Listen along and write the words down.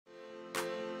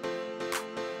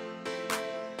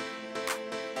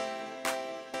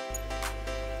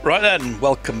Right then,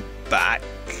 welcome back.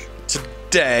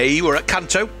 Today we're at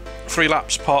Kanto, 3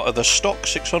 laps, part of the Stock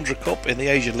 600 Cup in the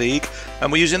Asian League,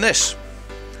 and we're using this.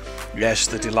 Yes,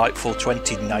 the delightful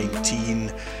 2019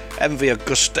 MV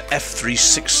Agusta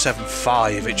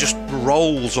F3675. It just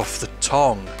rolls off the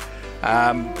tongue.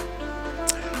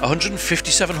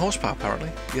 157 horsepower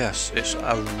apparently. Yes, it's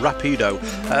a rapido.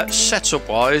 Setup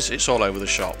wise, it's all over the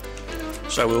shop.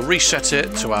 So we'll reset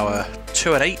it to our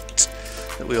 2 and 8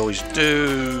 that we always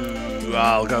do.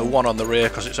 I'll go 1 on the rear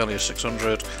because it's only a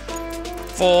 600.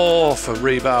 4 for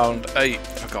rebound, 8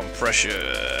 for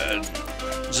compression,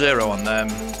 0 on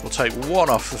them. We'll take 1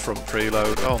 off the front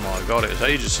preload. Oh my god, it's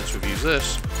ages since we've used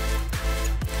this.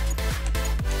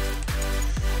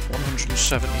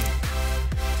 170.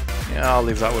 Yeah, I'll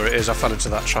leave that where it is. I fell into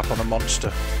that trap on the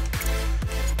monster.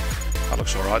 That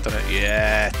looks alright, doesn't it?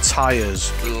 Yeah,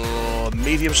 tyres.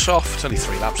 Medium soft. Only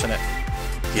 3 laps in it.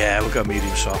 Yeah, we'll go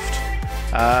medium soft.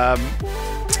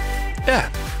 Yeah,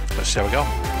 let's see how we go.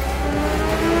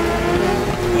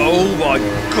 Oh my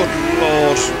good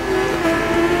lord.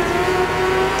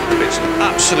 It's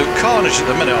absolute carnage at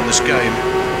the minute on this game.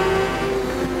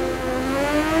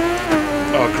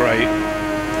 Oh great.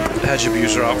 Hedge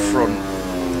abuser out front.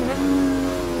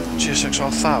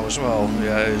 GSXR Thou as well.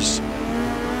 Yeah, it is.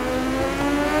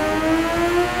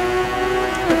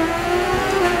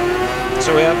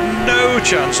 So we have no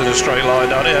chance in a straight line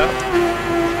down here.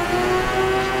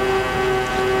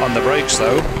 On the brakes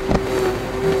though.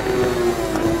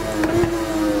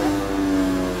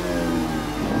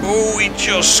 Oh, he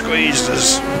just squeezed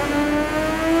us.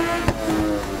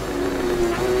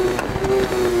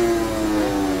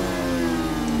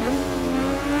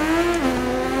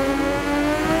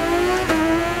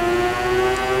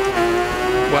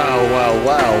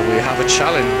 Well, we have a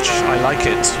challenge. I like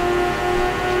it.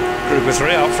 Group of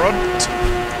 3 out front.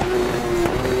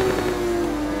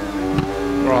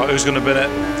 Right, who's going to bin it?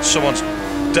 Someone's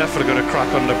definitely going to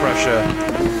crack under pressure.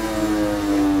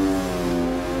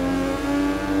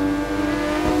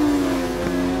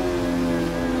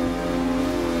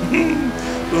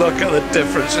 Look at the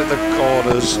difference in the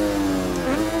corners.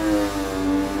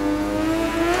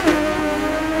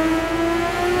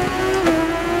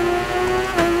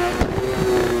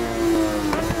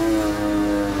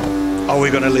 Are we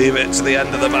going to leave it to the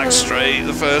end of the back straight,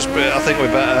 the first bit? I think we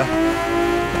better.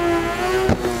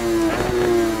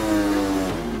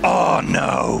 Oh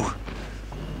no!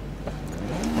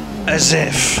 As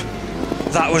if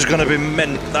that was going to be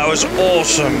mint. That was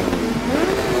awesome.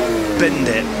 Binned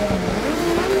it.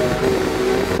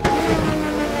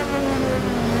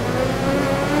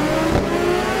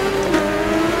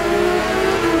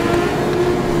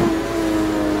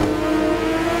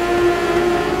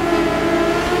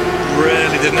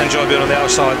 Didn't enjoy being on the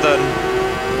outside then.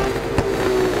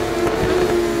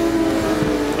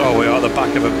 Oh, we are at the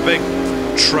back of a big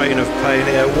train of pain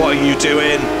here. What are you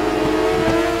doing?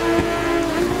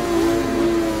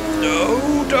 No,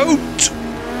 don't!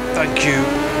 Thank you.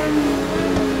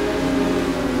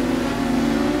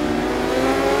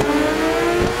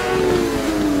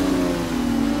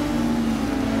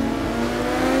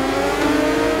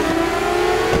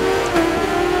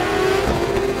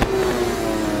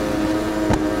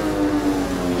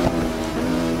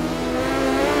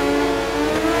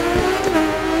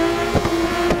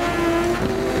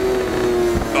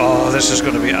 This is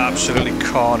going to be absolutely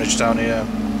carnage down here.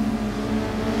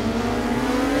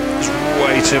 There's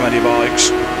way too many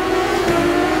bikes.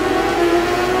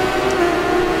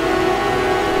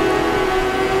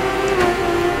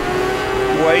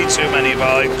 Way too many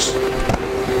bikes.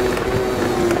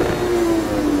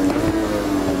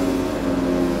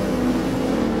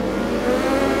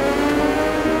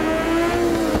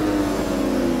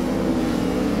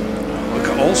 Look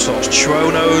at all sorts.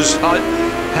 Chuonos,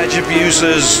 hedge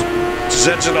abusers.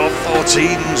 ZZR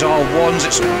 14s, R1s,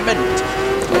 it's mint.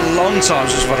 A long time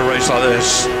since I've had a race like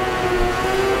this.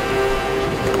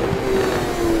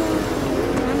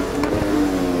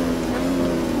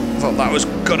 Thought that was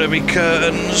gonna be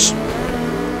curtains.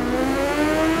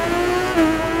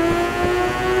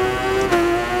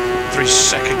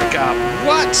 Three-second gap.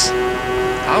 What?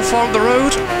 How far on the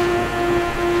road?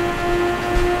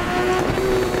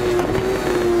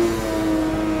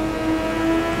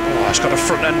 It's got a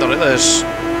front end on it, this.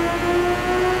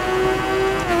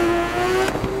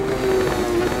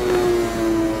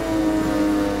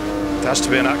 There has to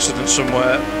be an accident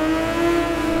somewhere.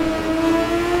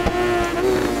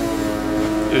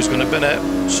 Who's going to bin it?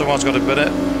 Someone's got to bin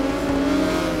it.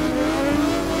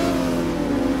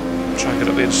 Try and get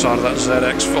up the inside of that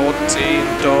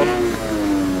ZX14. Done.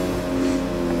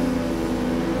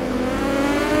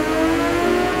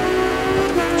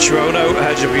 Chuono,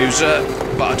 hedge abuser,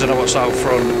 but I don't know what's out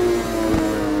front.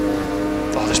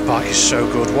 Oh, this bike is so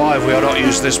good. Why have we not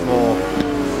used this more?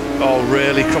 Oh,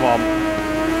 really? Come on.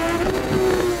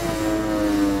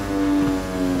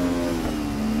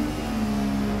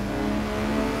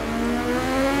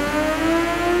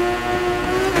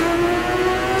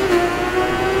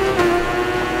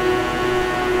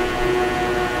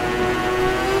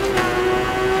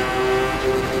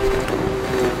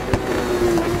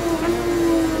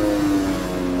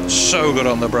 So good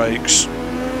on the brakes.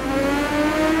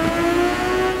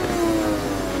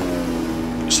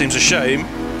 Seems a shame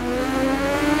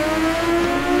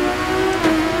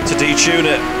to detune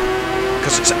it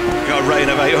because it's got a rating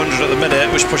of 800 at the minute,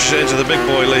 which pushes it into the big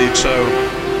boy league. So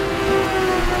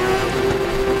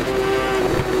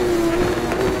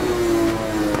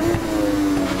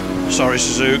sorry,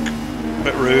 Suzuki, a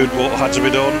bit rude, but had to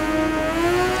be done.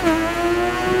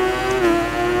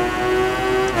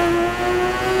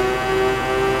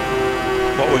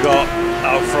 What we got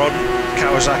out front,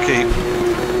 Kawasaki.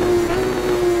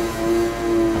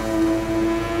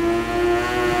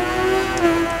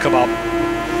 Come on.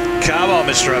 Come on,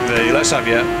 Mr. MV, let's have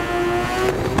you.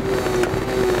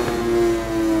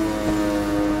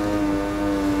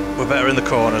 We're better in the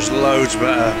corners, loads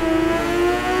better.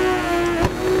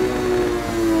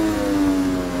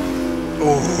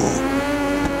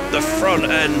 Ooh, the front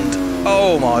end,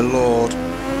 oh my lord.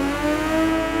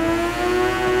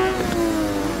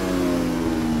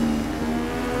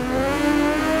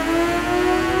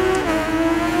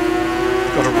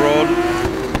 Got to run.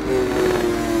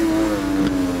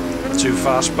 Too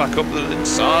fast back up the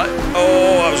inside.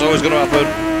 Oh, that was always going to happen.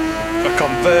 A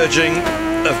converging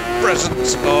of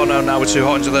presence. Oh no, now we're too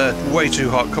hot into there. Way too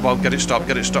hot. Come on, get it stopped,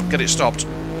 get it stopped, get it stopped.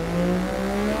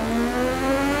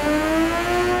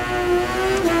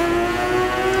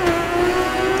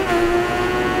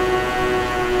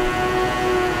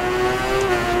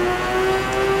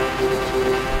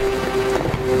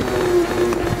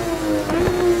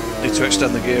 Need to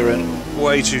extend the gear in.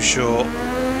 Way too short.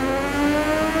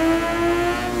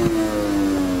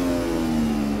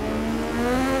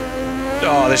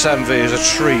 Oh, this MV is a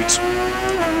treat.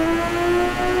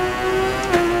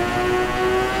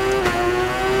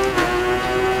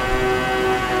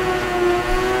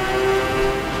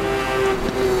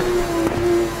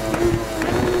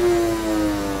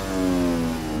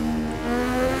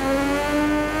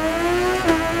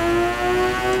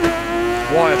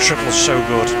 Wire triple's so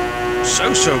good.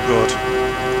 So good.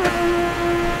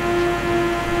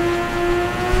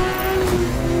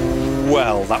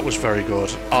 Well, that was very good.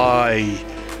 I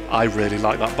really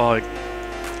like that bike.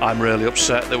 I'm really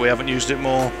upset that we haven't used it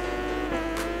more.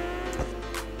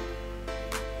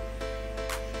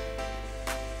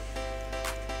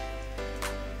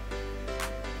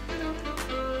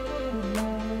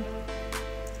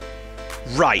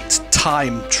 Right,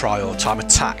 time trial, time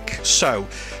attack. So,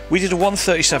 we did a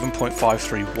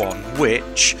 137.531,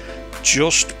 which,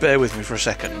 just bear with me for a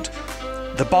second,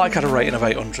 the bike had a rating of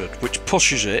 800, which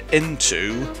pushes it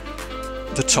into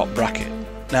the top bracket.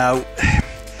 Now,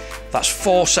 that's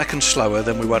 4 seconds slower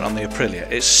than we went on the Aprilia.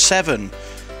 It's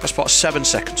that's about 7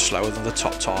 seconds slower than the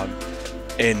top time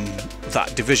in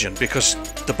that division, because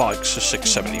the bikes are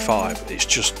 675. It's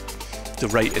just the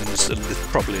rating is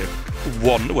probably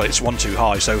it's one too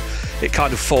high, so it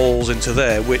kind of falls into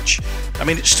there, which, I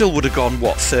mean, it still would have gone,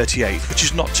 what, 38th, which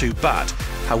is not too bad.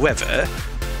 However,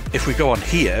 if we go on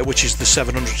here, which is the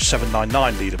 700 to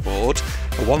 799 leaderboard,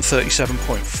 a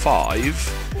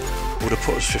 137.5 would have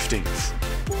put us 15th.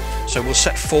 So we'll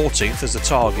set 14th as the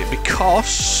target,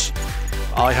 because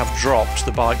I have dropped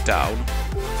the bike down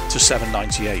to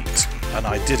 798, and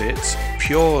I did it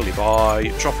purely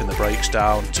by dropping the brakes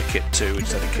down to kit 2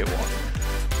 instead of kit 1.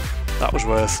 That was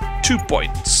worth 2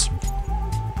 points.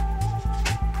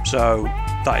 So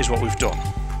that is what we've done.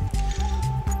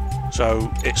 So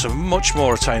it's a much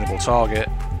more attainable target.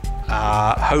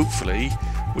 Hopefully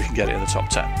we can get it in the top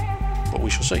 10, but we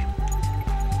shall see.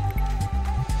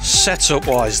 Setup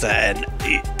wise then,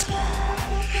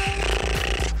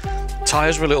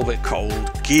 tyres were a little bit cold.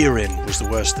 Gearing was the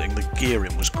worst thing. The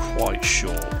gearing was quite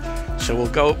short. So we'll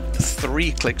go up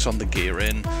 3 clicks on the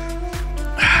gearing.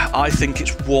 I think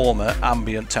it's warmer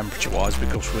ambient temperature wise,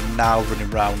 because we're now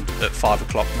running around at 5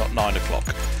 o'clock, not 9 o'clock.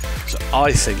 So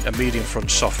I think a medium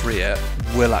front soft rear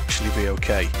will actually be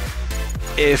okay.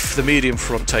 If the medium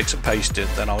front takes a pasting,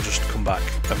 then I'll just come back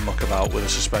and muck about with the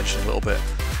suspension a little bit.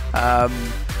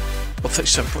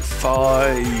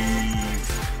 37.5.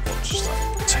 What does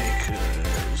that take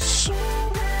us?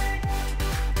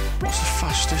 What's the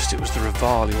fastest? It was the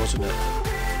Rivali, wasn't it?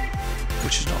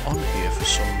 Which is not on here for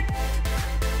some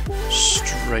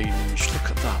Strange. Look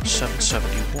at that.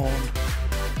 771,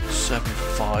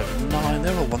 759.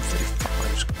 They're all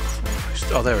 135s.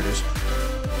 Christ. Oh, there it is.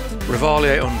 Rivali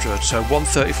 800. So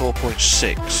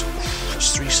 134.6.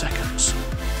 That's 3 seconds.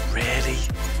 Really?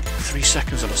 3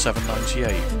 seconds on a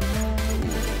 798.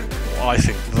 I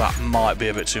think that might be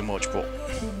a bit too much, but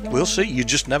we'll see. You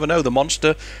just never know. The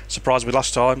monster surprised me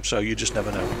last time, so you just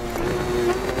never know.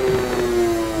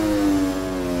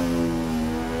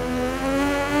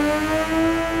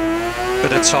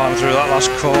 Bit of time through that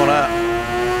last corner.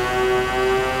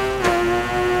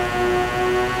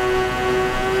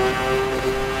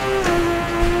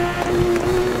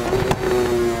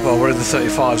 Well, we're in the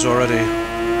 35s already.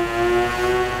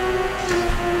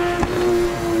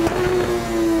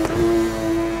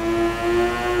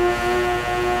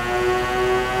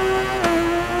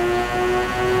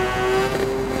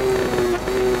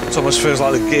 It almost feels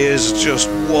like the gears are just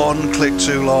one click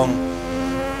too long.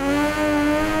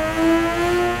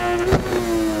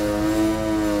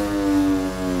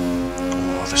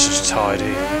 Oh, this is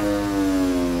tidy.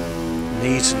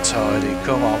 Neat and tidy.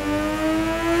 Come on.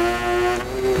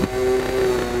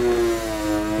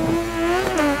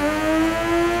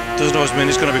 Doesn't always mean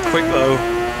it's going to be quick though.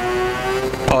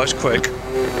 Oh, it's quick.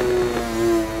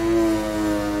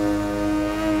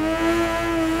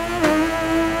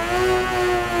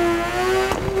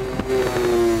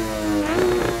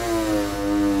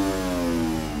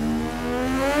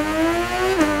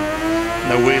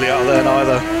 No wheelie out of there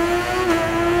neither.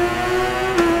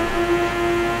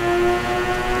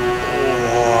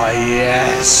 Oh,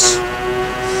 yes.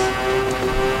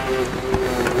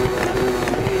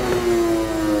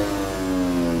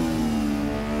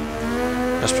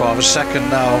 That's part of a second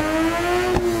now.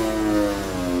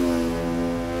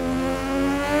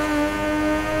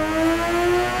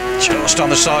 Just on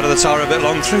the side of the tyre a bit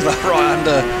long through that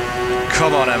right-hander.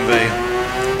 Come on, MV.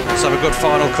 Let's have a good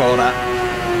final corner.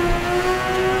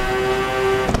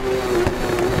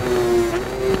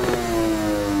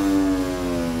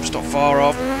 Not far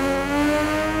off.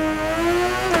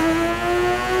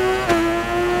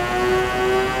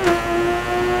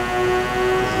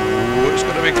 Ooh, it's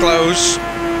going to be close.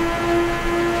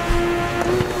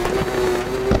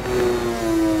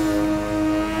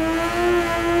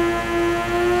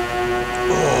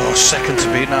 Oh, second to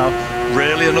beat now.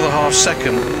 Really, another half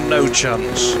second? No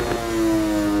chance.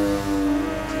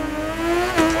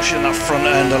 Pushing that front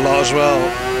end a lot as well.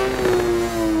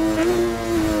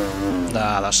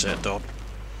 Nah, that's it, done.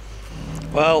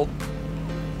 Well,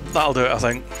 that'll do it, I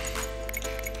think.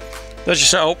 There's your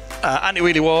setup.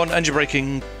 Anti-wheelie 1, engine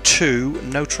braking 2,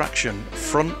 no traction.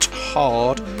 Front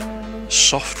hard,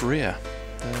 soft rear.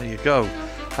 There you go.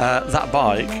 That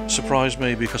bike surprised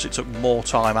me because it took more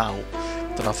time out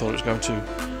than I thought it was going to.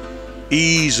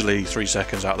 Easily 3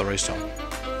 seconds out of the race time.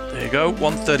 There you go,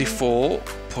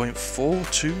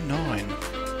 134.429.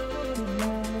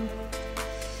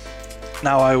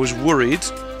 Now, I was worried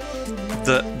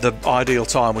that the ideal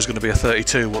time was going to be a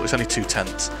 32, well, it's only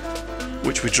 2/10,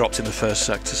 which we dropped in the first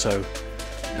sector, so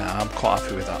nah, I'm quite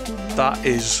happy with that. That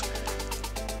is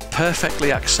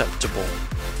perfectly acceptable.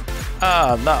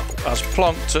 And that has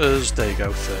plonked us, there you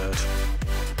go, third.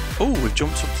 Oh, we've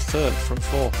jumped up to third from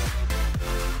fourth.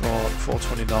 Right,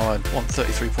 429,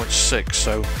 133.6,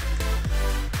 so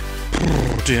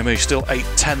dear me, still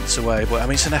 8/10 away, but I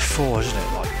mean, it's an F4, isn't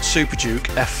it? Like Super Duke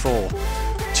F4,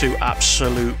 two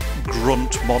absolute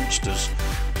grunt monsters.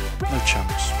 No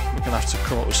chance. We're going to have to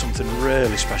come up with something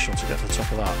really special to get to the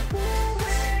top of that.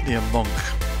 Dear Monk.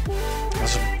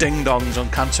 There's some ding-dongs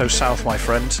on Kanto South, my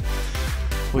friend.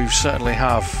 We certainly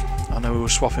have. I know we were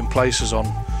swapping places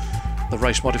on the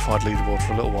race modified leaderboard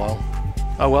for a little while.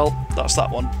 Oh well, that's that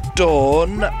one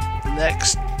done.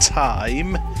 Next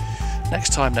time.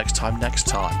 Next time.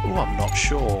 Oh, I'm not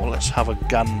sure. Let's have a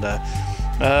gander.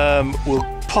 We'll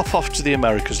pop off to the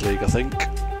Americas League, I think.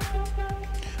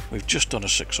 We've just done a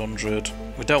 600.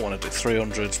 We don't want to do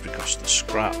 300s because the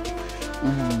scrap. Do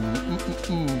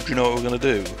you know what we're going to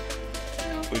do?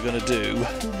 We're going to do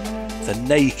the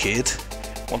naked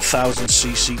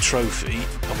 1000cc trophy,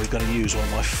 and we're going to use one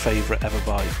of my favourite ever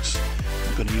bikes.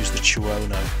 We're going to use the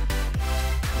Chuono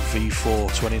V4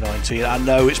 2019. I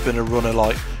know it's been a runner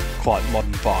like quite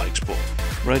modern bikes, but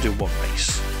we're only doing one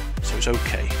race, so it's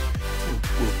okay.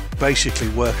 We'll basically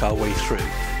work our way through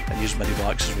and use as many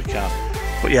bikes as we can.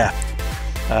 But yeah,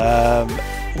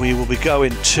 we will be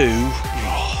going to, you've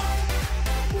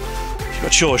got a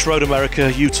choice, Road America,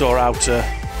 Utah Outer,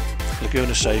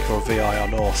 Laguna Seca or VIR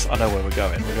North. I know where we're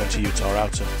going. We're going to Utah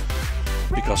Outer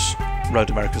because Road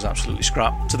America's absolutely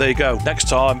scrap. So there you go. Next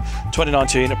time,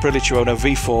 2019 Aprilia Chuono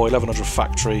V4 1100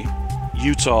 factory,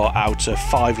 Utah outer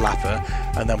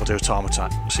 5-lapper, and then we'll do a time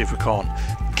attack. See if we can't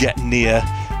get near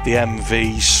the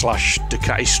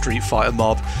MV/Ducati Street Fighter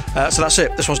mob. So that's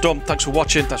it. This one's done. Thanks for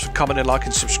watching. Thanks for commenting,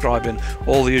 liking, subscribing,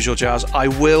 all the usual jazz. I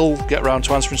will get around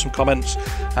to answering some comments.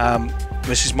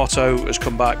 Mrs. Motto has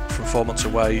come back from 4 months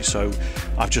away, so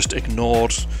I've just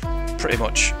ignored pretty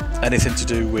much anything to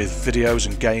do with videos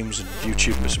and games and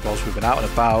YouTube and bits and bobs. We've been out and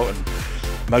about and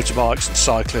motorbikes and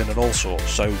cycling and all sorts,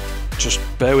 so just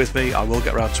bear with me. I will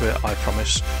get around to it, I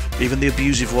promise. Even the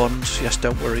abusive ones, yes,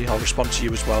 don't worry, I'll respond to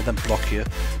you as well, then block you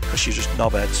because you're just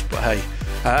knobheads. But hey,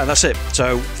 and that's it.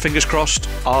 So fingers crossed.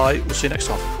 I will see you next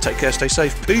time. Take care, stay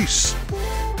safe, peace.